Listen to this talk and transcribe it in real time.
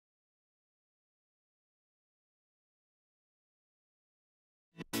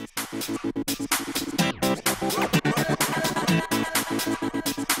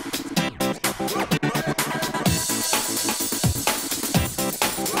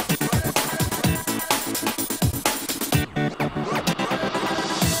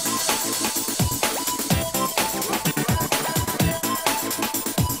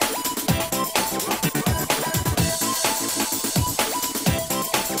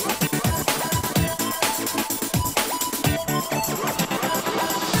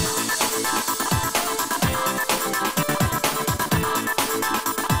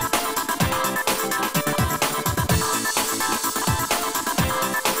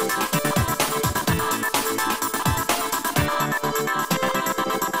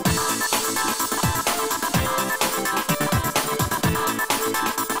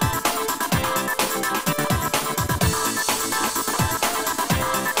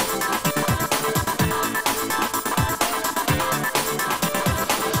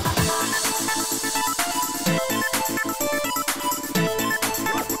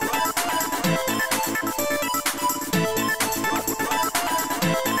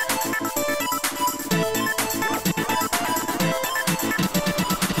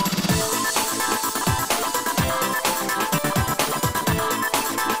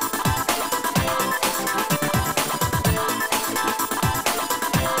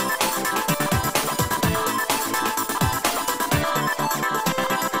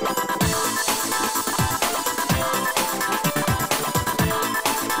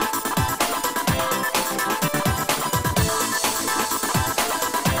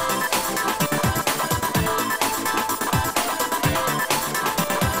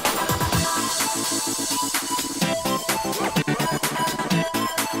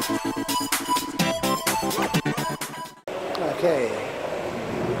Okay,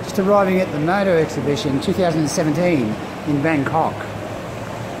 just arriving at the Motor Exhibition 2017 in Bangkok.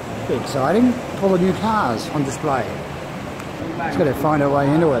 Pretty exciting. All the new cars on display. Just got to find our way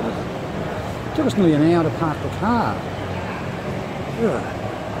into it. It took us nearly an hour to park the car. Ugh.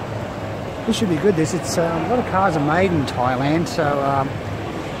 This should be good. It's a lot of cars are made in Thailand, so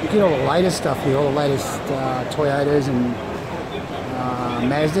you get all the latest stuff here, all the latest Toyotas and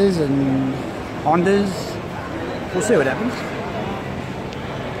Mazdas and Hondas. We'll see what happens.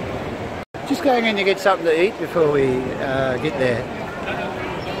 Just going in to get something to eat before we get there.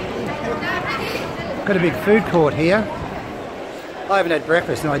 Got a big food court here. I haven't had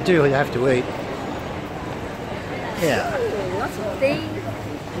breakfast and I do have to eat. Yeah. Lots of tea.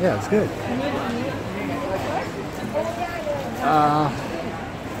 Yeah, it's good.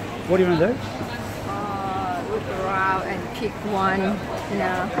 What do you want to do? Look around and pick one.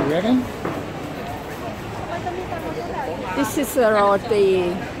 Yeah. You reckon? This is a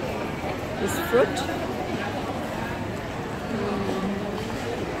roti. This fruit.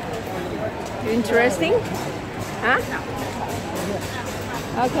 Interesting? Huh?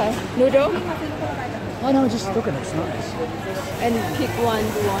 Okay. Noodle? Oh no, just look at it, it's nice. And pick one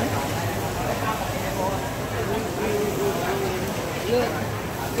you want.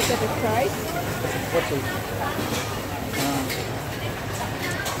 Look at the price. What's it?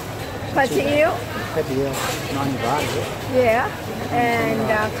 Patio? Patio, 90 baht, is it? Yeah. And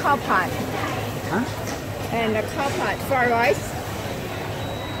cow pot. Huh? And a cow pot. Fried rice.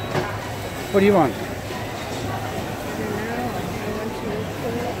 What do you want?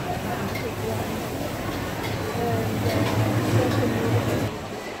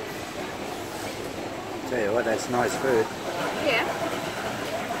 Tell you what, that's nice food. Yeah.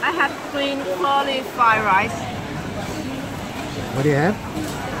 I have green curry fried rice. What do you have?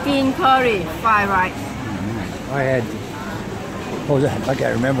 Green curry fried rice. I had, what was that? I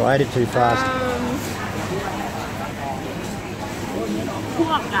can't remember, I ate it too fast.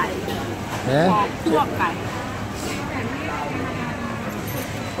 Pork gai. Yeah? Pork gai.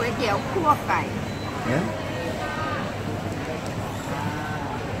 Kway teow pork gai. Yeah?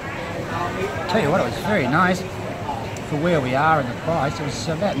 Tell you what, it was very nice for where we are and the price. It was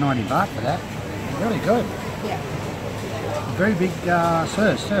about 90 baht for that. Really good. Yeah. Very big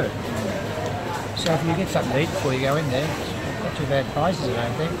service too. So if you get something to eat before you go in there, it's not too bad prices, I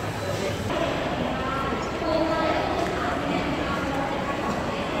don't think.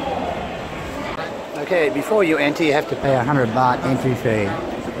 Okay, before you enter you have to pay 100 baht entry fee.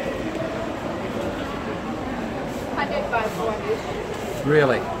 100 baht for this.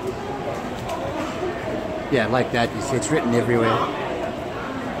 Really? Yeah, like that. You see, it's written everywhere. I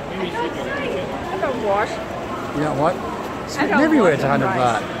don't wash. You know what? It's written everywhere it's 100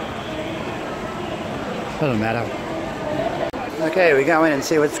 baht. Doesn't matter. Okay, we go in and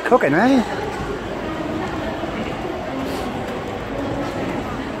see what's cooking, eh?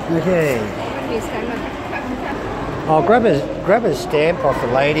 Okay. I'll grab a stamp off the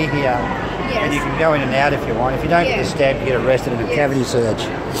lady here. Yes. And you can go in and out if you want. If you don't get the stamp, you get arrested in a cavity search.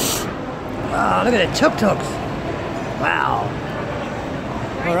 Oh, look at the tuk-tuks. Wow.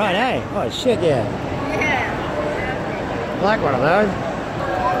 All right, hey. Oh, shit, yeah. Yeah. I like one of those.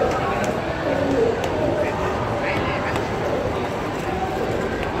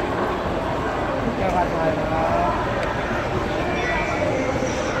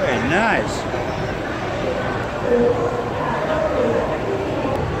 Very nice.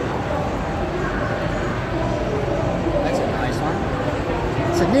 That's a nice one.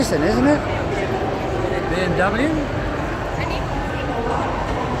 It's a Nissan, isn't it? BMW?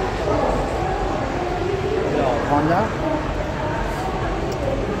 Good old Honda.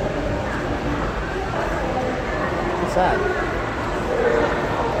 What's that?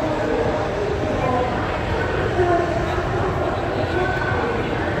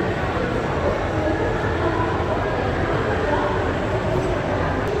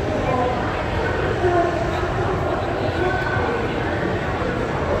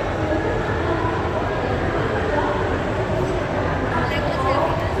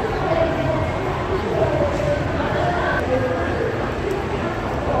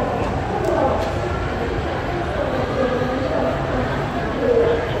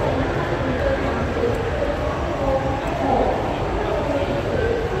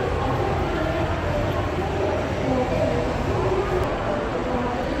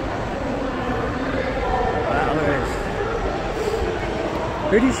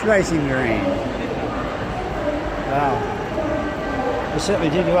 British Racing Green. Wow. They certainly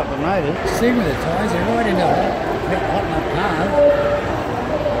did go up the motor. See with the tyres, they're right into hotting up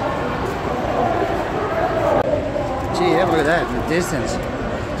cars. Gee, have a look at that in the distance.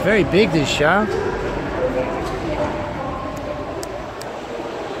 It's very big, this show.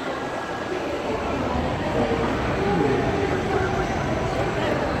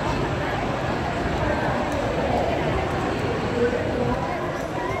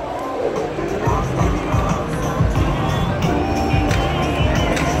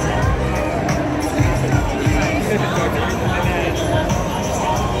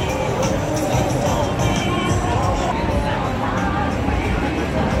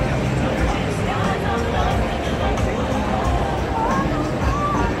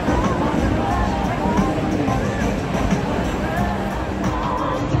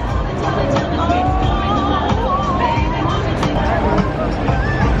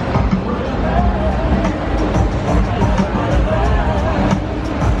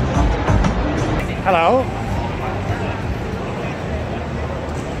 Hello.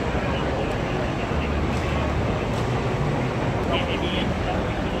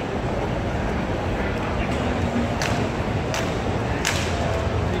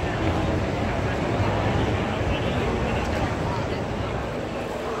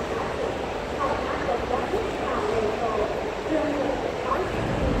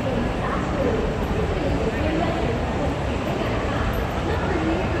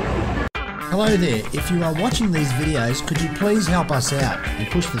 Hello there, if you are watching these videos, could you please help us out and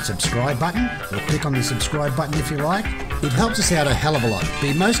push the subscribe button, or click on the subscribe button if you like. It helps us out a hell of a lot,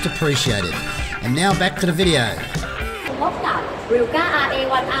 be most appreciated. And now back to the video. พบกับ Rilka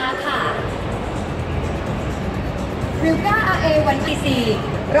RA1R ค่ะ Rilka RA1EC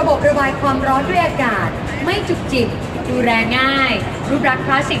ระบบระบายความร้อนด้วยอากาศไม่จุกจิกดูแลง่ายรูปลักษณ์ค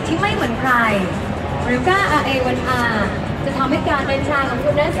ลาสสิกที่ไม่เหมือนใคร Rilka RA1R จะทำให้การเดินทางของคุ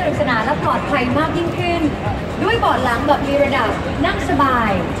ณนั้นสนุกสนานและปลอดภัยมากยิ่งขึ้นด้วยเบาะหลังแบบมีระดับนั่งสบา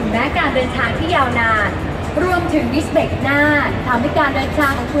ยถึงแม้การเดินทางที่ยาวนานรวมถึงดิสเบรกหน้าทำให้การเดินทา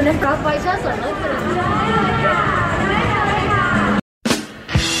งของคุณนั้นปลอดภัยเชื่อส่วนลดกระจาย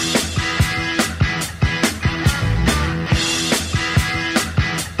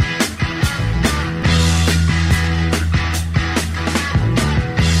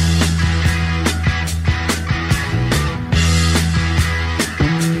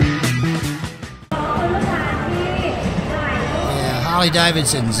Harley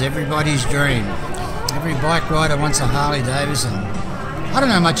Davidson's everybody's dream. Every bike rider wants a Harley Davidson. I don't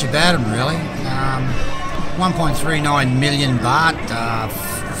know much about them really. 1.39 million baht,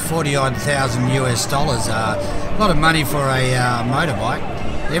 40-odd thousand US dollars. A lot of money for a motorbike.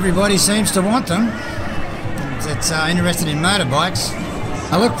 Everybody seems to want them. That's interested in motorbikes.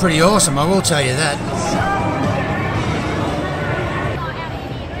 They look pretty awesome, I will tell you that.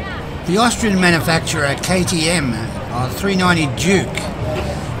 The Austrian manufacturer KTM 390 Duke,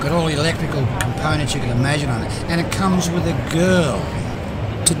 got all the electrical components you can imagine on it, and it comes with a girl.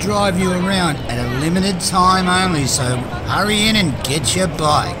 to drive you around at a limited time only, so hurry in and get your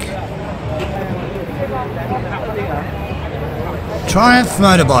bike. Triumph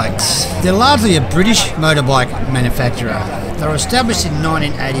Motorbikes. They're largely a British motorbike manufacturer. They were established in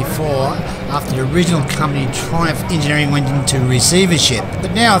 1984 after the original company Triumph Engineering went into receivership.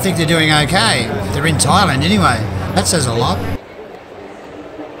 But now I think they're doing okay. They're in Thailand anyway. That says a lot.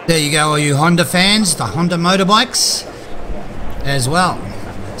 There you go, all you Honda fans, the Honda motorbikes as well.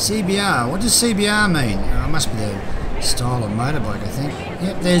 CBR, what does CBR mean? Oh, it must be the style of motorbike, I think.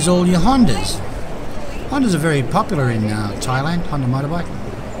 Yep, there's all your Hondas. Hondas are very popular in Thailand, Honda motorbike.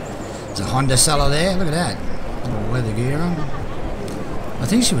 There's a Honda seller there, look at that. Little leather gear on. I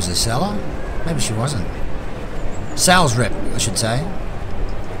think she was a seller. Maybe she wasn't. Sales rep, I should say.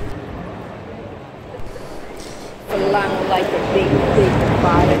 Like a big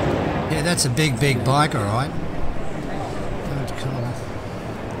bike. Yeah, that's a big bike, alright.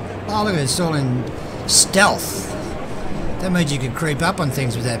 Oh, look at it, it's all in stealth. That means you could creep up on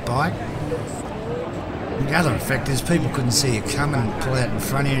things with that bike. The other effect is people couldn't see you coming and pull out in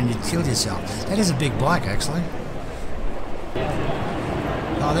front of you and you'd kill yourself. That is a big bike, actually.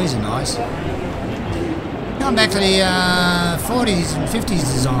 Oh, these are nice. Going back to the 40s and 50s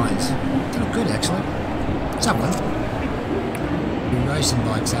designs. They look good, actually. Some of them. Racing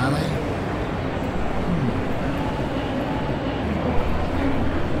bikes, are they?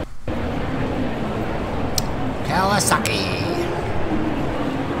 Kawasaki.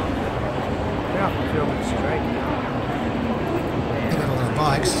 Look at all the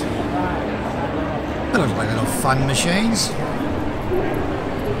bikes. They look like little fun machines.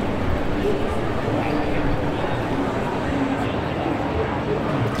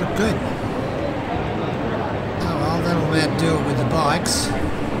 Look good. Oh well, that'll about do it with the bikes.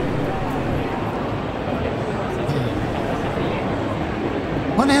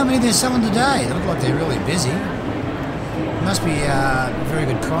 Wonder how many they're selling today. They look like they're really busy. Must be a very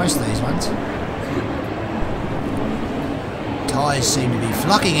good price, these ones. Thais seem to be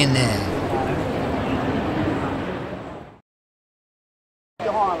flocking in there.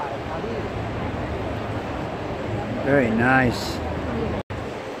 Very nice.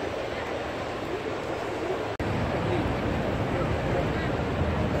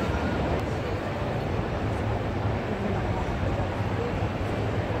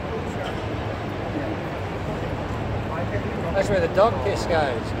 That's where the dog piss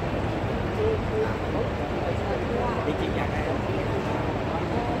goes.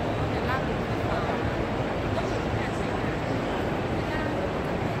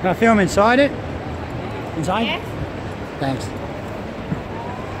 Can I film inside it? Inside? Yes. Thanks.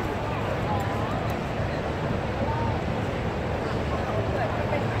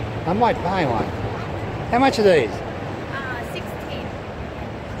 I might buy one. How much are these? 16.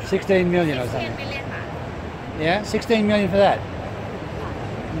 16 million or something. 16 million baht. Yeah, 16 million for that.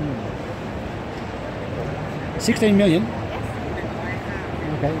 16 million? Yes.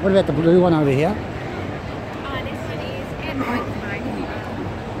 Okay, what about the blue one over here? This one is 8.5.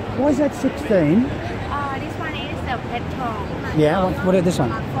 Why is that 16? This one is the petrol. Yeah, what is this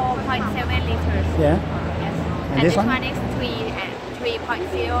one? 4.7 liters. Yeah. Yes. And this one? is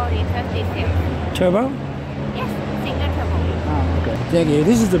 3.0 liters diesel. Turbo? Yes, single turbo. Oh, okay. Thank you.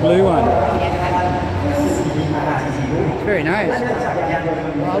 This is the blue one. Yes. It's very nice.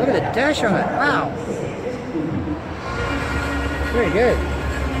 Wow, look at the dash on it. Wow. Very good.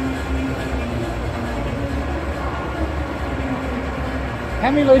 How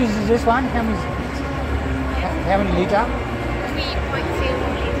many litres is this one? How many litre?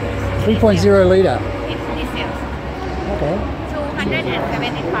 3.0 liters. 3.0 litre. It's diesel. Okay.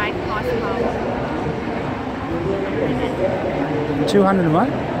 275 horsepower. 200 and what?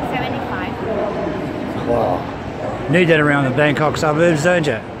 75. Wow. Need that around the Bangkok suburbs, don't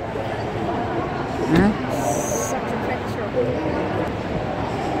you? Huh? Such a petrol.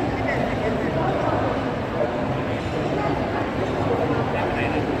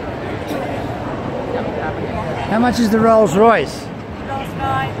 How much is the Rolls Royce? Rolls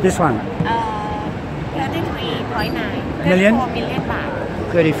Royce. This one? 33.9. Million? 34 million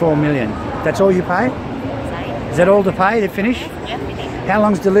baht. 34 million. That's all you pay? Sorry? Is that all to pay to finish? Yes, it is. How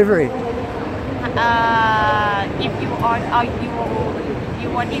long's delivery? If you want, or you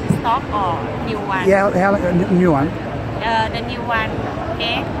want in stock or new one? Yeah, new one. The new one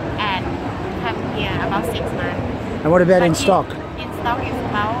came and come here about 6 months. And what about But in stock? In stock is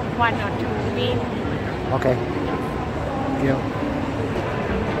about 1 or 2 weeks. Okay. Yeah.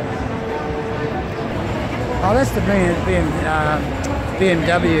 Oh, that's the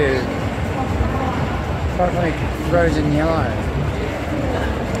BMW. Frozen yellow.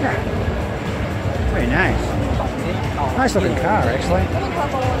 nice. Nice looking car, actually.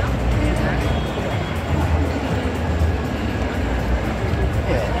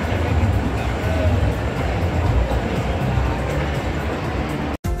 Yeah.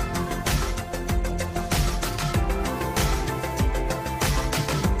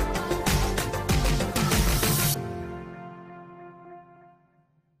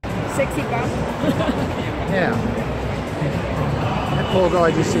 $60. Yeah. That poor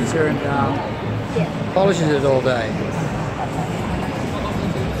guy just sits here and polishes it all day.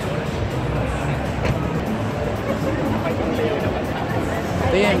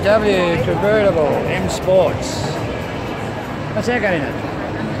 BMW convertible M Sports. What's that got in it?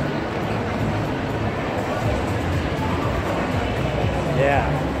 Yeah.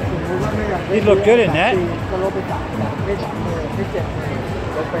 You'd look good in that.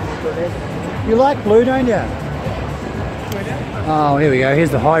 You like blue, don't you? Oh, here we go. Here's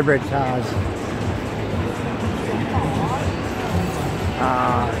the hybrid cars.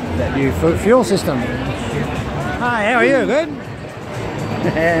 That new fuel system. Hi, how are you? Good?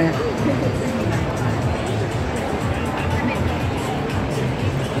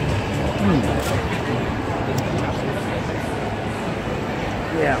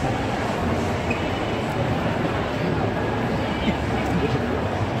 Yeah.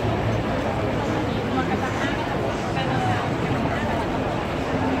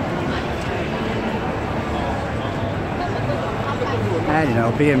 And you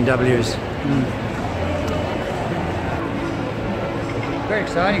know, BMWs. Very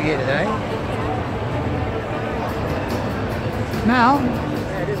exciting here today. Now,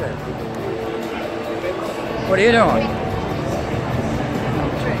 what are you doing?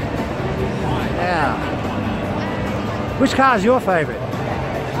 Yeah. Which car is your favourite?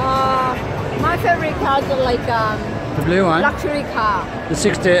 My favorite cars are like The blue one? luxury car. The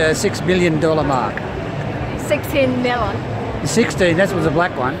 $6 billion mark. 16 million. The 16, that was the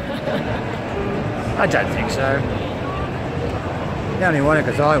black one. I don't think so. They only want it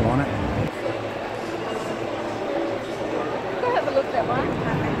because I want it. Go have a look at that one.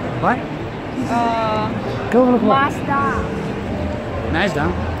 What? Go have a look at what? Mazda. Mazda?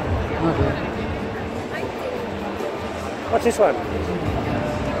 Okay. What's this one?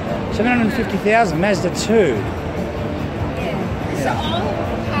 750,000, Mazda 2. It's an old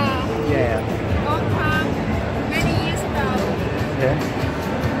car. Yeah. Old car. Many years ago. Yeah.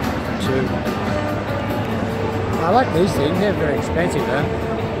 2. I like these things, they're very expensive though.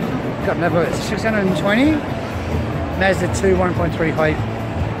 Got another 620. Mazda 2 1.3 height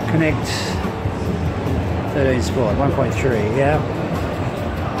Connect 13 Sport 1.3, yeah.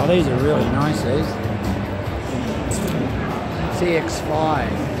 Oh, these are really nice, these. CX-5.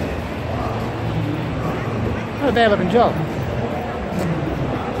 Not a bad looking job.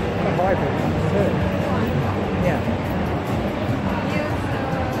 Yeah.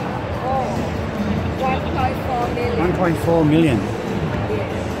 1.4 million.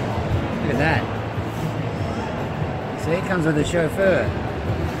 Look at that. See, it comes with a chauffeur.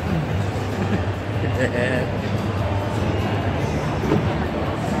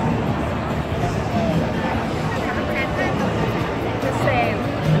 The same.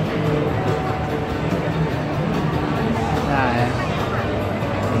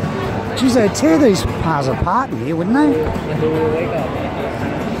 Geez, they'd tear these cars apart in here, wouldn't they?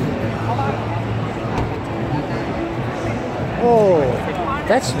 Oh,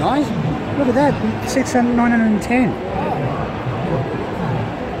 that's nice. Look at that, 910.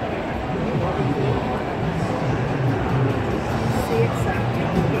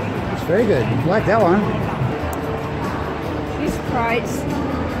 It's very good. I like that one. This price.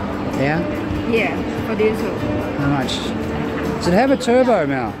 Yeah? Yeah, for this one. How much? Does it have a turbo,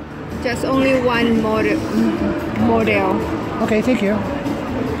 Mel? Just only one model. Okay, thank you.